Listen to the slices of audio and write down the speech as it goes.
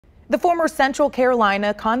The former Center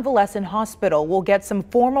Carolina Convalescent Hospital will get some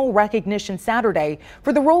formal recognition Saturday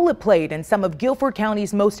for the role it played in some of Guilford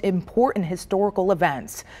County's most important historical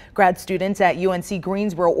events. Grad students at UNC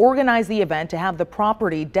Greensboro organized the event to have the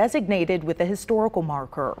property designated with a historical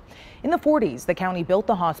marker. In the 40s, the county built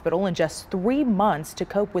the hospital in just 3 months to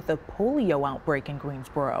cope with the polio outbreak in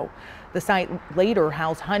Greensboro. The site later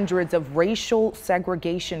housed hundreds of racial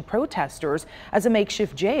segregation protesters as a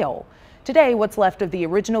makeshift jail. Today, what's left of the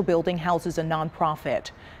original building houses a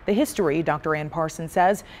nonprofit. The history, Dr. Ann Parsons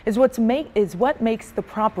says, is what makes the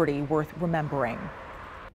property worth remembering.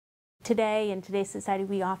 Today, in today's society,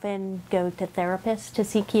 we often go to therapists to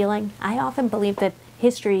seek healing. I often believe that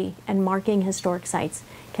history and marking historic sites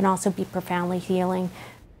can also be profoundly healing.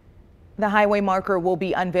 The highway marker will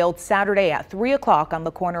be unveiled Saturday at 3 o'clock on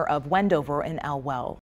the corner of Wendover and Elwell.